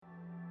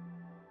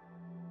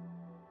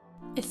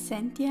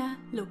Essentia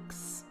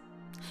Lux,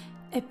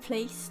 a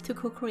place to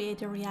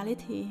co-create a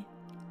reality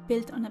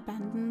built on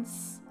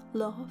abundance,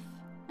 love,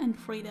 and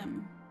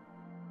freedom.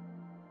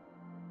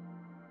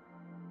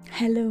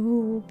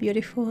 Hello,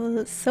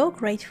 beautiful. So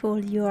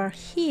grateful you are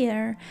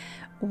here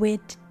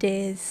with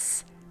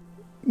this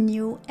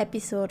new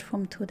episode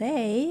from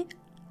today.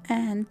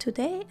 And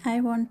today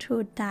I want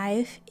to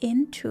dive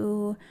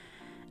into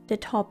the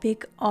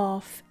topic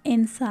of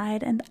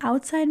inside and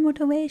outside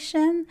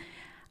motivation,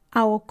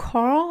 our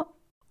core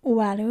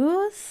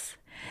values,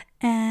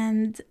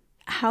 and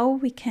how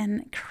we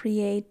can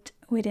create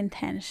with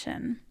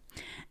intention.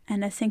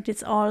 And I think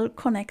it's all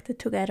connected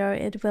together.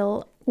 It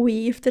will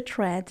weave the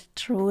thread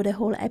through the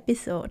whole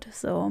episode.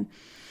 So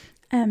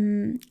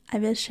I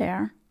will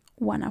share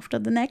one after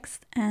the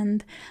next.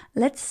 And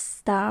let's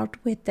start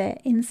with the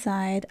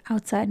inside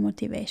outside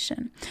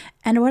motivation.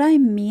 And what I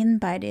mean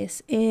by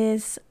this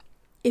is,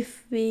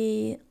 if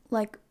we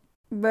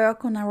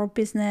work on our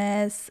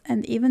business,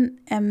 and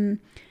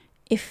even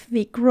if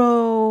we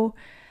grow,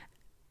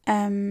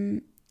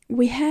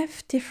 we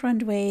have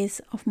different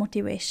ways of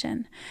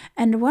motivation.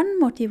 And one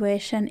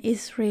motivation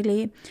is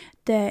really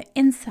the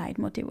inside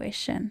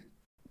motivation.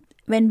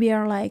 When we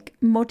are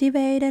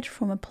motivated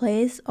from a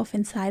place of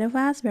inside of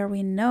us where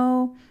we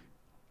know,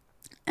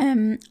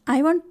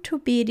 I want to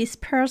be this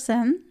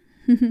person.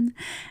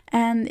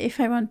 And if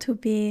I want to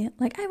be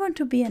I want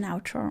to be an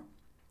author.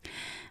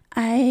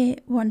 I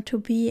want to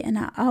be an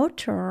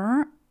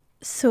author.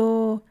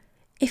 So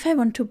if I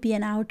want to be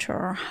an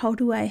author, how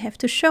do I have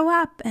to show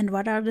up, and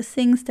what are the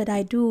things that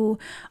I do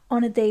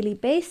on a daily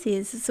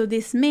basis? So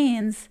this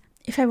means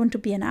if I want to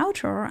be an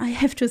author, I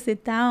have to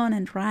sit down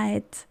and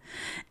write.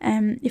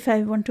 If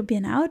I want to be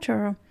an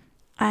author,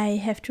 I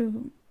have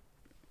to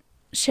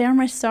share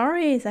my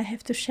stories. I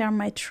have to share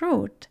my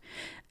truth.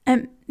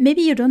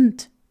 Maybe you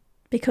don't,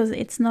 because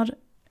it's not,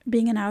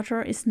 being an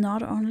author is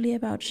not only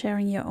about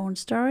sharing your own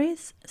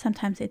stories.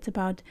 Sometimes it's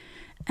about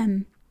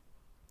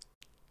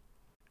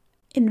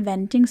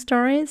inventing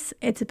stories.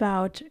 It's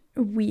about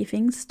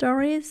weaving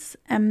stories.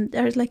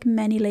 There's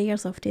many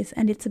layers of this,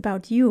 and it's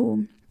about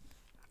you.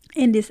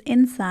 In this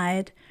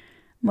inside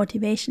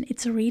motivation,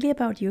 it's really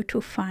about you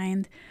to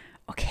find,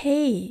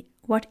 okay,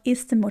 what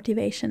is the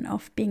motivation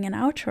of being an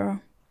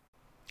author?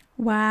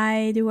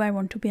 Why do I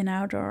want to be an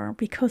author?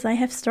 Because I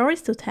have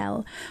stories to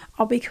tell,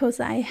 or because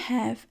I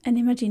have an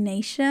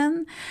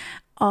imagination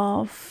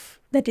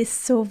that is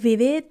so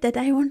vivid that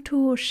I want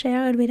to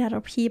share it with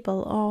other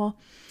people, or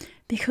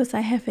because I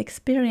have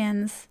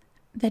experience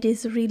that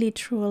is really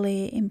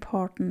truly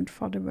important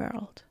for the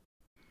world.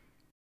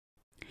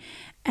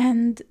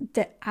 And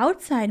the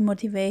outside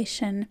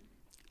motivation,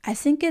 I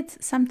think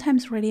it's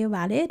sometimes really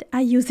valid.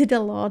 I use it a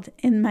lot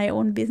in my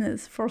own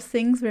business for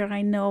things where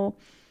I know,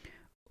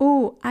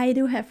 oh, I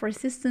do have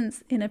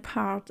resistance in a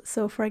part.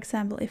 So for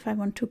example, if I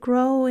want to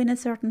grow in a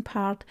certain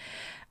part,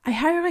 I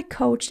hire a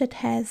coach that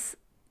has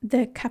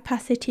the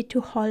capacity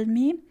to hold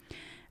me,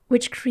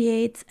 which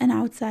creates an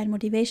outside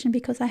motivation,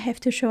 because I have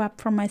to show up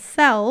for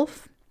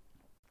myself.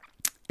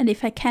 And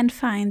if I can't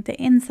find the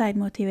inside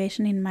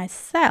motivation in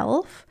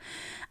myself,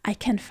 I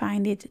can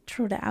find it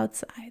through the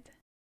outside,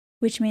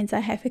 which means I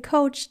have a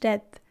coach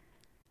that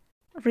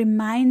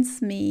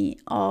reminds me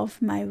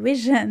of my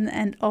vision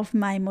and of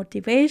my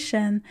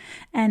motivation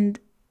and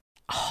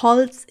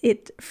holds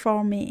it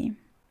for me.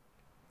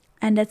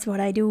 And that's what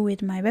I do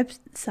with my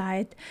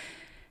website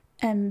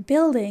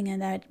building,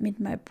 and with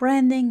my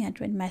branding, and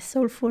with my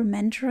soulful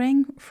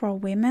mentoring for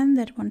women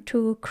that want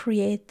to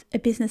create a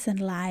business and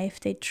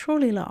life they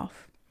truly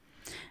love.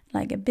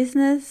 Like a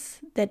business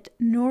that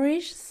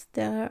nourishes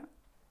a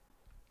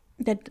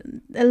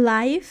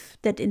life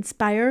that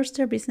inspires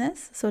their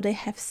business, so they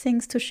have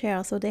things to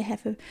share, so they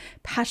have a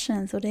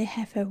passion, so they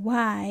have a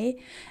why,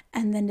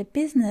 and then the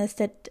business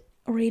that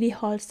really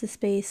holds the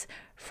space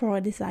for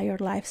a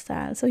desired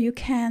lifestyle. So you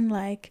can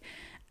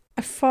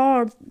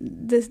afford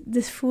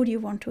this food you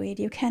want to eat.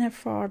 You can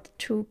afford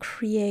to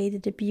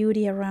create the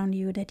beauty around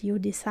you that you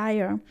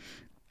desire,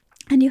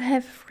 and you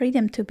have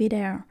freedom to be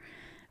there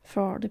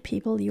for the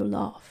people you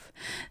love.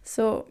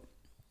 So,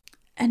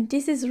 and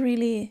this is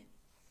really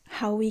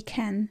how we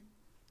can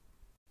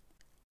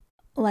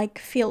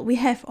feel. We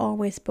have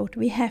always both.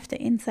 We have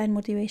the inside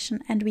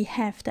motivation and we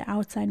have the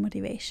outside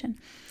motivation.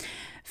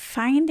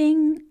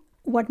 Finding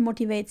what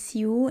motivates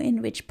you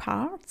in which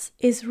parts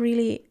is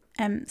really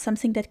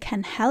something that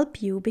can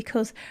help you,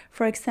 because,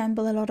 for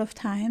example, a lot of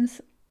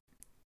times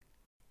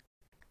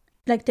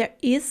there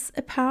is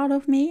a part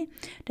of me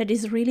that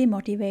is really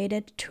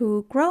motivated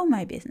to grow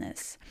my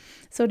business.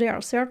 So there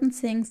are certain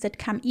things that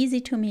come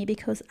easy to me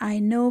because I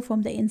know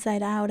from the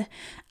inside out,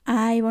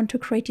 I want to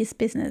create this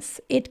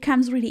business. It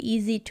comes really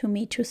easy to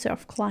me to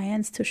serve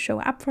clients, to show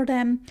up for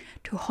them,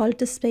 to hold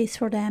the space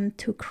for them,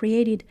 to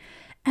create it.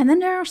 And then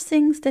there are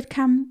things that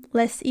come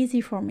less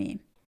easy for me.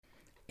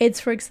 It's,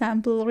 for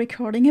example,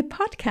 recording a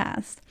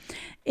podcast.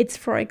 It's,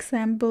 for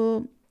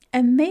example, a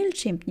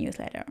MailChimp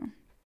newsletter.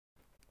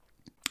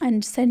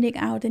 And sending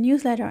out a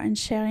newsletter and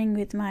sharing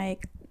with my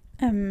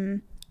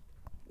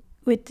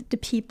with the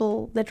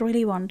people that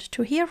really want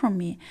to hear from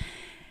me.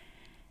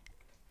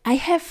 I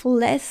have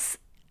less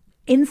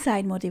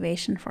inside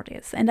motivation for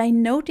this. And I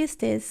noticed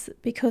this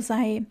because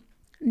I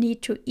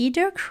need to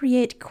either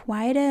create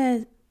quite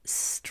a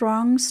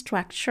strong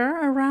structure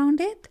around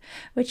it,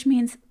 which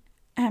means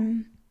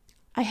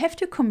I have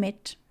to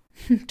commit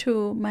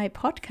to my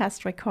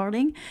podcast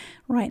recording.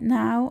 Right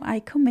now, I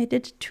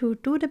committed to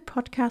do the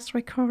podcast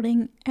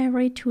recording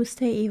every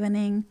Tuesday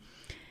evening,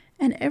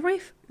 and every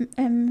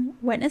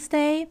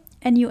Wednesday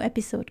a new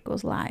episode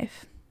goes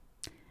live,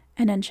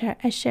 and then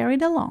I share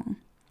it along.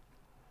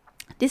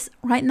 This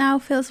right now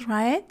feels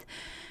right.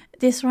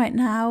 This right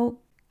now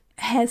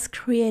has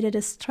created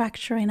a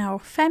structure in our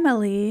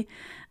family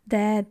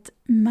that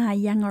my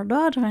younger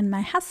daughter and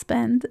my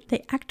husband,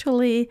 they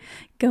actually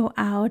go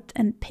out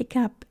and pick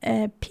up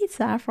a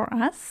pizza for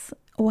us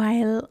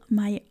while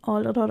my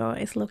older daughter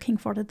is looking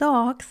for the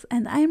dogs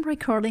and I'm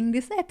recording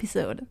this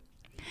episode.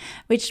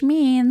 Which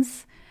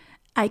means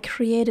I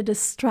created a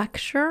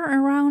structure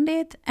around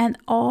it and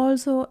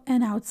also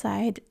an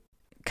outside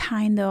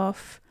kind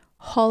of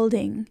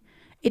holding.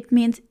 It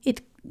means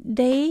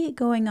they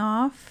going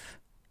off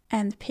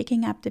and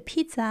picking up the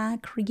pizza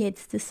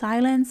creates the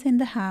silence in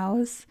the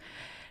house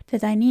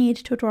that I need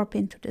to drop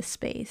into the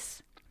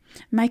space.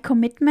 My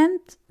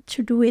commitment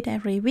to do it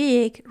every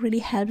week really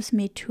helps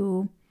me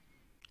to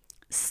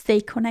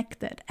stay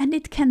connected, and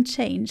it can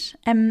change.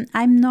 I'm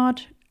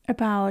about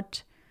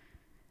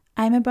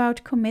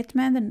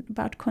commitment and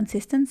about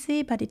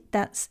consistency, but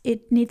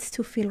it needs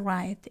to feel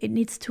right. It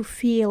needs to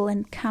feel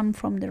and come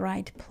from the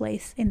right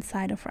place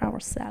inside of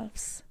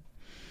ourselves.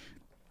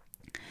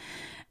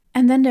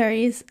 And then there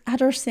is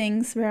other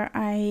things where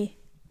I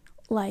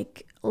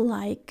like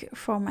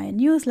for my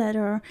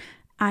newsletter,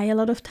 a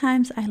lot of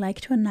times I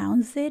like to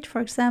announce it.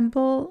 For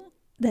example,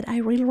 that I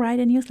will write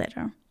a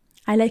newsletter.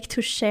 I like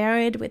to share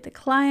it with the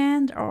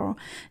client or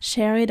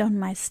share it on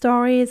my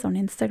stories on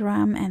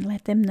Instagram and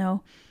let them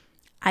know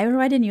I will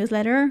write a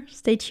newsletter.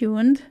 Stay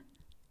tuned.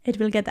 It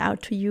will get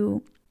out to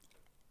you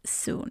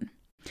soon.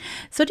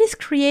 So this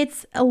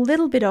creates a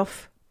little bit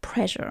of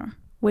pressure,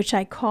 which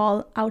I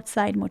call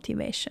outside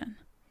motivation.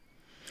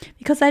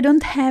 Because I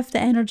don't have the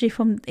energy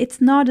it's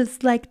not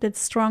as like that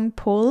strong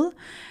pull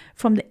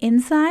from the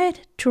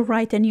inside to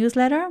write a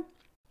newsletter.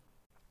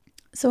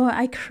 So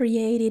I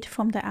create it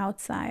from the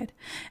outside.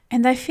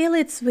 And I feel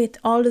it's with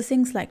all the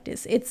things like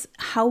this. It's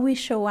how we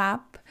show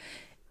up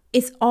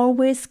is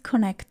always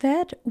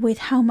connected with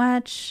how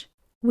much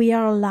we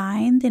are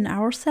aligned in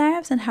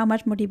ourselves and how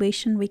much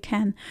motivation we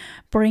can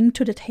bring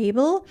to the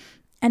table.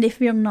 And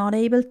if we're not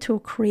able to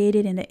create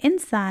it in the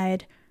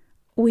inside,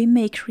 we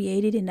may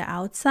create it in the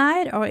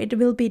outside, or it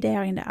will be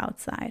there in the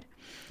outside.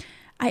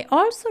 I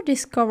also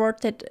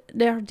discovered that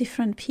there are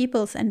different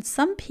peoples, and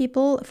some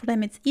people, for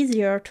them it's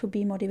easier to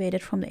be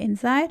motivated from the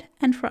inside,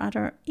 and for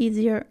others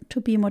easier to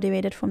be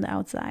motivated from the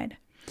outside.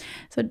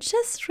 So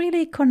just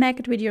really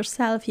connect with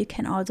yourself. You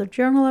can also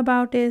journal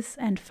about this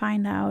and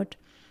find out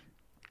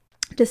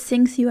the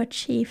things you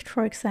achieved.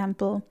 For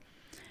example,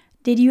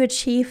 did you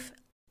achieve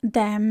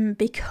them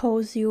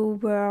because you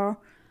were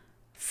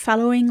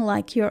following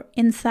like your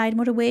inside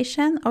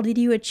motivation, or did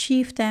you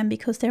achieve them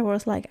because there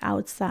was like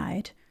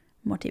outside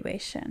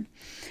motivation?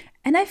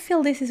 And I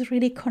feel this is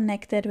really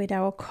connected with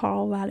our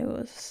core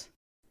values.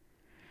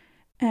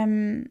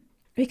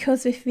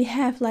 Because if we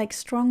have like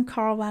strong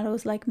core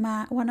values, like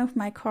one of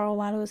my core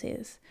values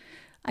is,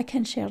 I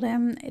can share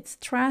them. It's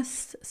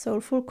trust,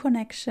 soulful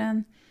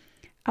connection,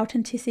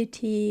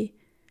 authenticity,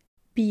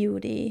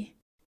 beauty.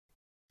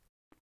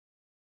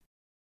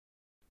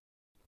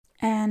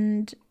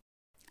 And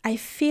I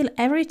feel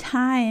every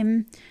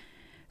time,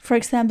 for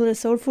example, a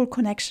soulful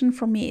connection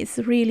for me is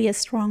really a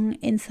strong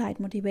inside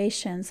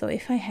motivation. So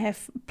if I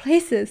have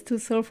places to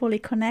soulfully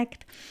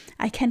connect,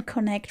 I can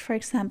connect, for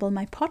example,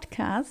 my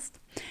podcast.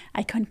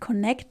 I can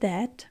connect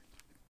that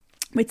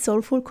with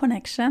soulful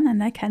connection,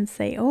 and I can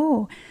say,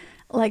 oh,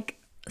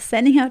 like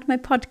sending out my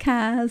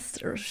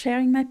podcast or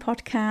sharing my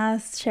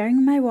podcast,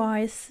 sharing my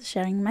voice,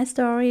 sharing my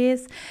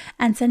stories,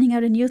 and sending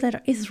out a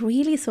newsletter is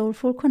really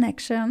soulful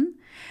connection.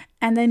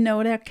 And I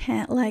know there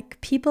can like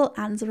people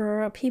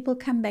answer, people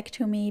come back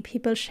to me,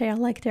 people share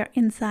like their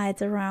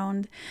insights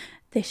around,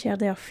 they share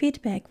their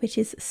feedback, which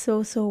is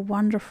so, so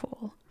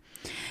wonderful.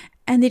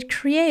 And it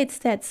creates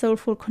that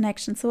soulful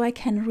connection, so I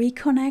can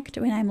reconnect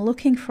when I'm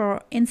looking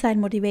for inside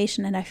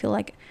motivation and I feel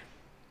like,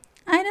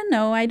 I don't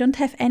know, I don't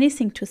have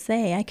anything to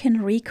say. I can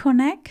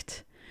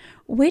reconnect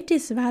with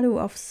this value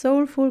of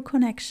soulful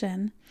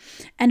connection.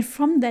 And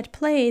from that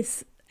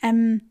place,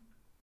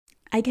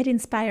 I get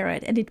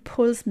inspired and it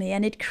pulls me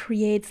and it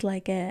creates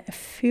like a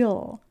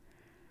fuel.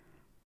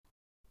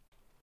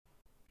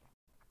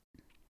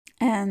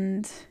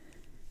 And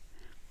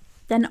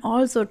then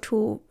also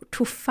to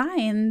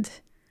find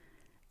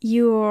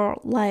your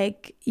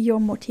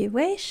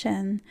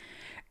motivation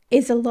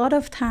is a lot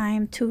of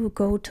time to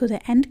go to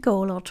the end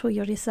goal or to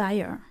your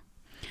desire.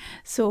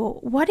 So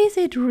what is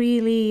it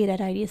really that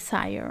I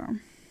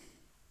desire?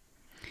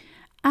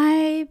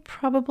 I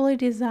probably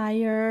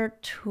desire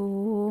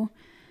to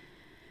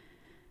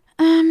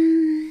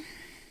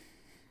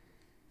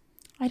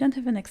don't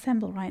have an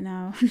example right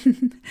now.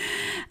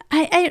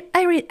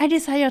 I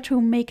desire to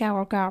make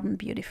our garden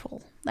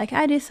beautiful. Like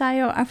I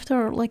desire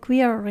after, like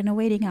we are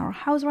renovating our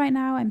house right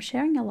now. I'm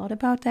sharing a lot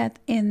about that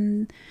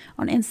on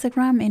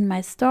Instagram in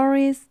my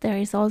stories. There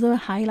is also a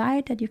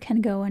highlight that you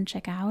can go and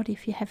check out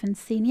if you haven't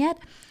seen yet.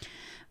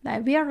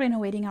 But we are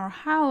renovating our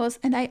house,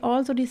 and I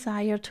also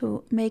desire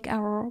to make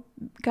our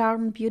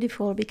garden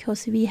beautiful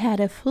because we had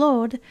a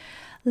flood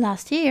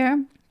last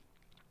year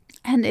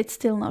and it's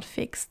still not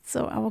fixed.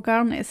 So our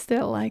garden is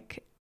still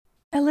like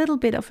a little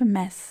bit of a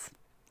mess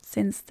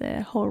since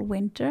the whole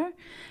winter,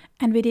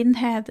 and we didn't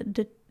have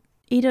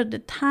either the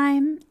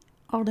time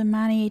or the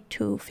money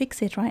to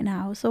fix it right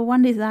now. So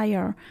one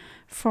desire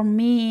for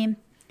me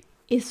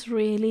is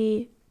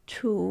really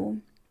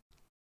to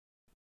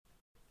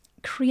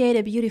create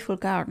a beautiful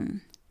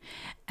garden.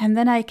 And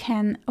then I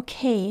can,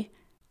 okay,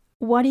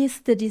 what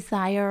is the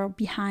desire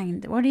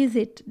behind? What is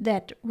it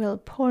that will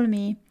pull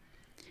me?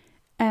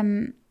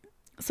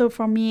 So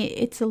for me,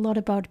 it's a lot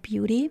about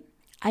beauty.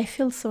 I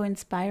feel so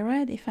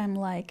inspired if I'm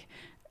like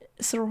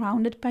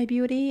surrounded by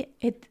beauty.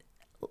 It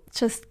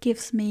just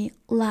gives me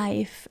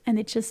life, and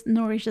it just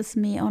nourishes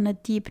me on a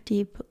deep,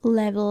 deep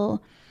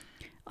level,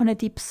 on a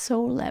deep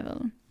soul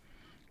level.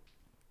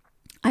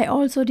 I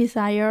also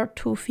desire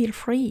to feel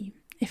free.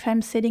 If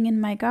I'm sitting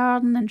in my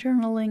garden and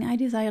journaling, I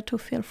desire to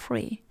feel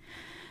free.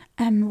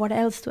 What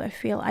else do I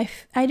feel?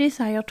 I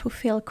desire to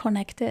feel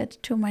connected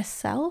to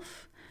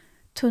myself,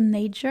 to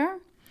nature.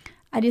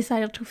 I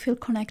desire to feel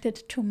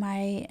connected to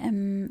my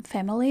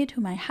family,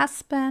 to my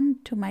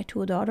husband, to my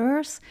 2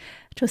 daughters,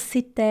 to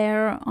sit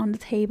there on the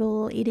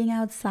table, eating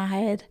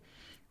outside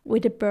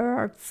with the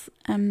birds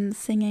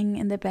singing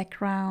in the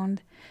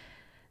background.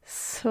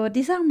 So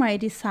these are my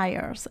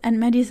desires, and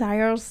my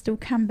desires do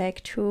come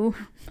back to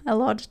a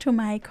lot to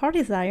my core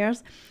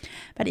desires.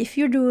 But if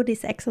you do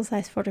this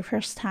exercise for the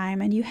first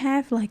time and you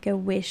have like a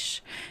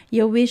wish,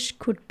 your wish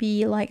could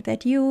be like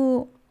that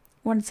you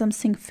want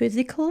something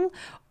physical,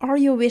 or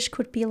your wish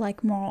could be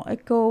like more a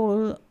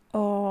goal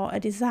or a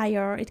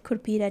desire. It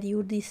could be that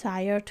you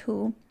desire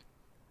to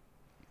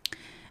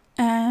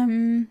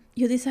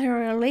you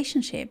desire a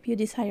relationship, you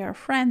desire a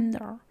friend,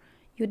 or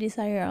you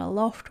desire a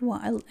loved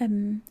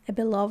one, a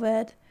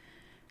beloved,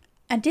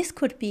 and this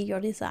could be your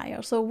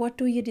desire. So what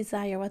do you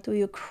desire? What do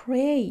you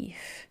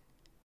crave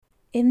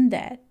in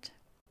that?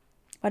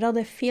 What are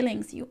the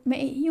feelings you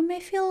may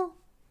feel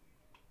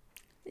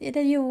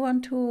that you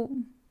want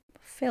to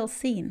feel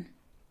seen?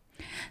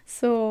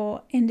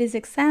 So in this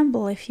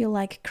example, if you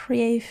like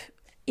crave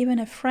even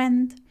a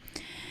friend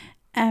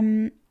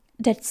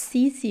that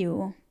sees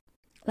you,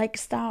 like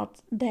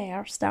start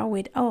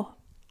with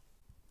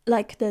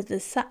like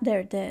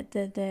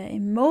the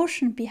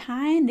emotion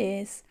behind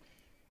is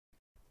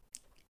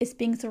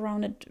being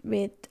surrounded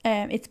with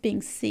it's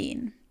being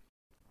seen.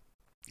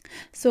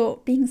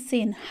 So being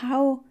seen,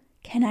 how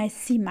can I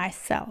see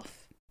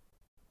myself?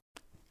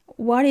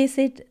 What is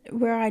it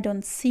where I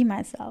don't see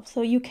myself?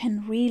 So you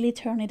can really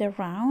turn it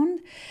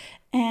around,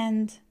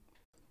 and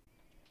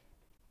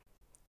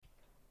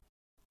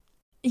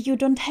you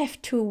don't have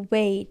to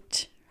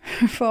wait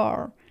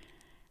for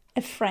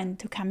a friend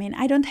to come in.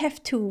 I don't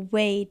have to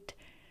wait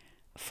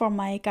for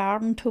my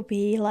garden to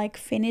be like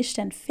finished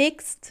and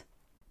fixed.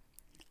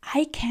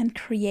 I can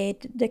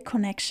create the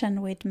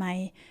connection with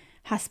my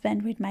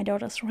husband, with my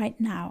daughters right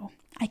now.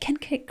 I can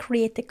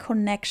create the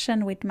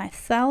connection with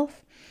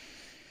myself.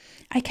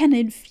 I can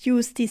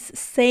infuse these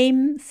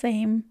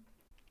same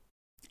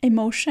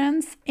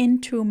emotions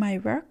into my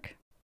work.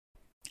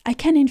 I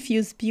can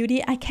infuse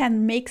beauty. I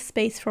can make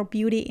space for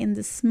beauty in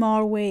the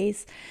small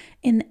ways,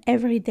 in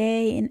every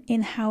day,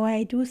 in how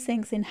I do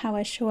things, in how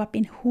I show up,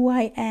 in who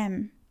I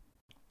am.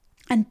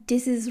 And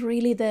this is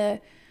really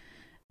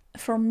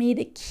for me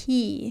the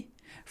key.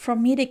 For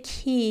me, the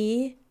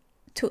key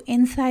to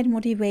inside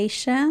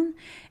motivation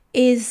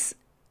is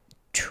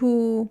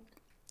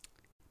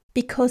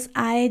because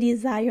I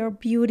desire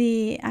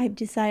beauty, I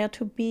desire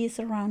to be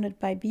surrounded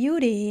by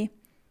beauty,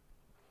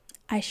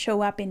 I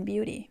show up in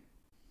beauty.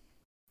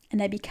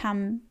 And I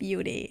become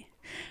beauty,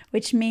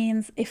 which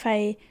means if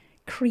I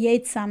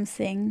create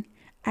something,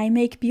 I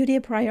make beauty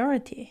a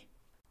priority.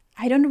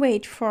 I don't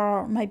wait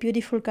for my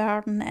beautiful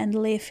garden and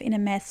live in a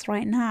mess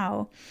right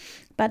now,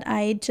 but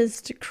I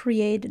just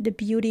create the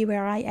beauty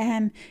where I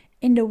am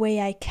in the way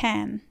I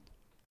can.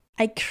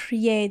 I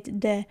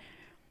create the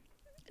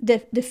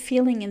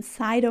feeling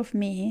inside of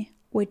me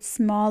with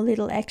small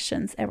little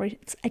actions.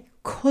 I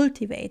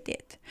cultivate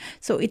it.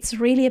 So it's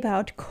really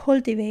about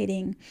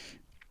cultivating.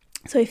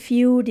 So if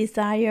you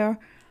desire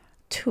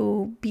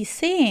to be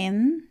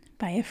seen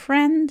by a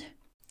friend,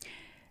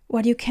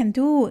 what you can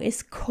do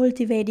is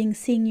cultivating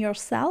seeing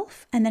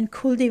yourself, and then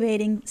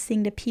cultivating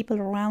seeing the people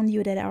around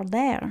you that are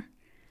there.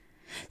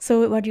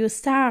 So what you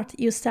start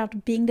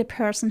being the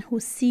person who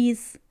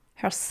sees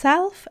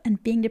herself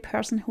and being the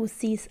person who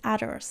sees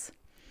others.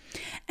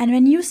 And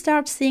when you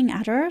start seeing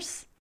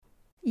others,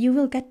 you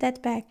will get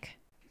that back.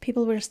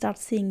 People will start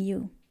seeing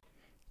you.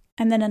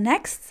 And then the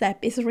next step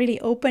is really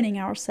opening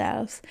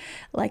ourselves,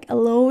 like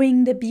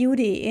allowing the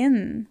beauty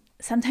in.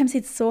 sometimes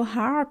it's so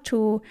hard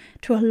to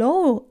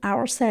allow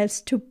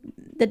ourselves to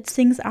that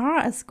things are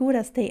as good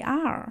as they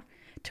are,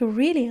 to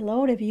really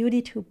allow the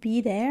beauty to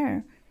be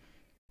there.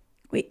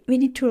 We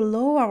need to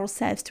allow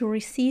ourselves to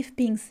receive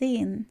being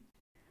seen,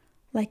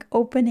 like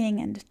opening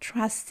and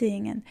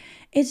trusting. And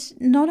it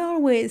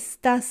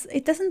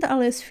doesn't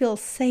always feel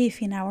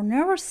safe in our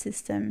nervous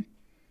system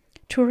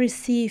to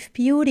receive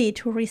beauty,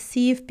 to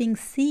receive being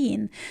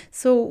seen.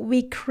 So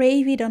we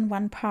crave it on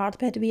one part,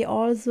 but we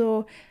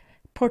also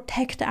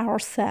protect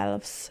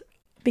ourselves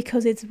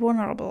because it's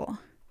vulnerable.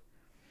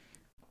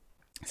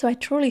 So I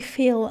truly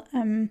feel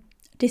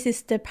this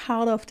is the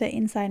part of the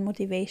inside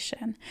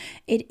motivation.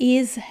 It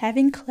is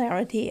having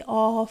clarity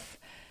of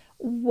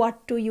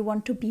what do you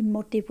want to be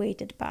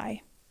motivated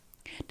by.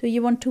 Do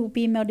you want to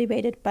be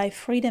motivated by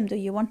freedom? Do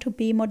you want to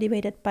be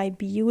motivated by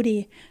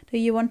beauty? Do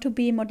you want to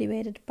be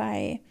motivated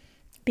by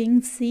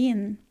being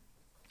seen?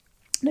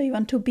 Do you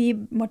want to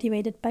be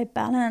motivated by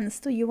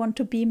balance? Do you want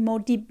to be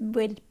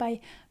motivated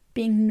by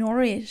being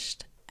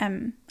nourished?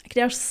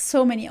 There are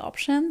so many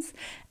options,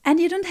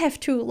 and you don't have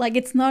to, like,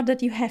 it's not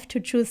that you have to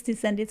choose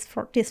this and it's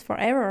for this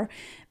forever.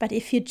 But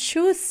if you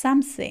choose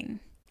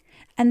something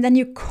and then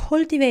you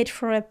cultivate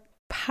for a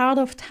part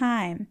of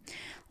time,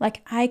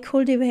 like I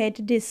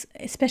cultivate this,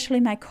 especially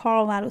my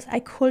core values, I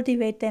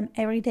cultivate them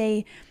every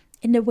day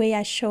in the way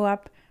I show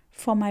up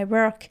for my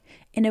work,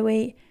 in the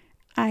way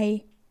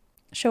I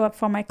show up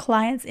for my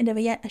clients, in the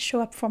way I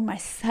show up for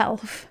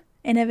myself,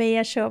 in the way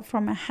I show up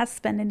for my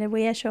husband, in the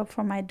way I show up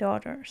for my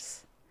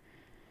daughters.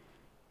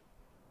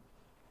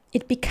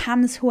 It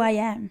becomes who I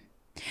am.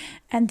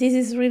 And this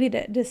is really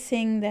the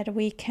thing that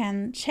we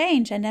can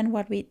change. And then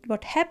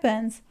what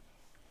happens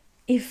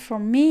if, for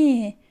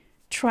me,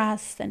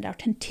 trust and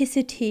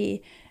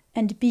authenticity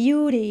and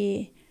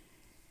beauty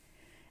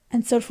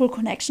and soulful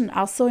connection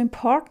are so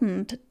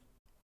important,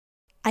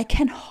 I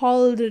can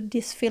hold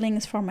these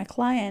feelings for my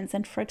clients.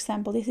 And for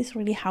example, this is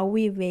really how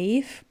we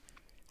weave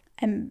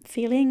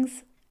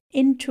feelings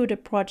into the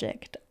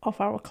project of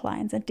our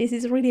clients. And this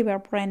is really where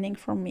branding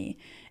for me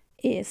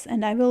is.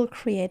 And I will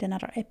create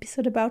another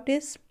episode about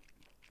this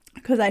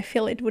because I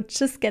feel it would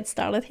just get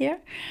started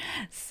here.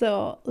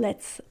 So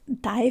let's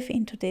dive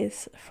into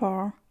this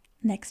for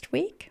next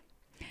week.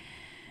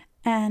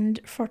 And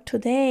for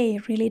today,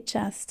 really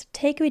just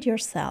take with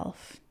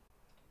yourself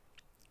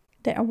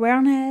the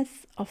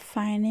awareness of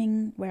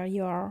finding where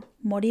you are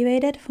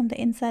motivated from the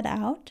inside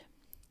out,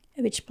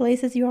 which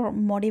places you are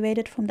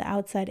motivated from the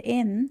outside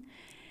in,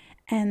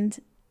 and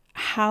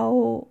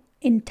how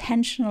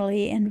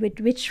intentionally and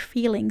with which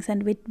feelings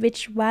and with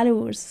which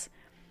values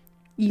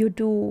you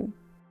do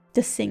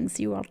the things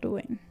you are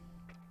doing.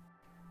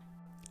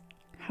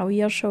 How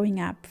you're showing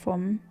up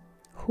from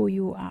who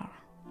you are.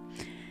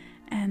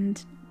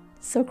 And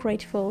so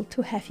grateful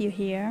to have you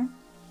here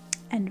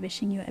and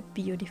wishing you a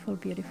beautiful,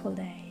 beautiful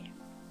day.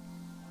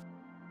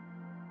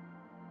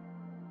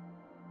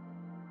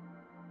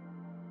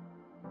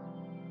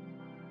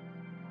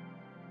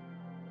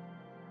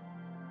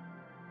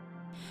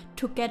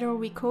 Together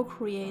we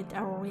co-create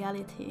our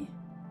reality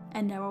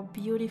and our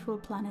beautiful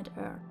planet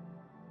Earth.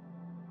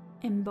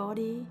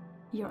 Embody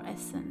your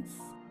essence.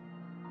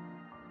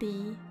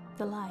 Be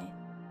the light.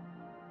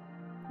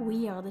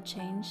 We are the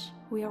change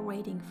we are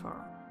waiting for.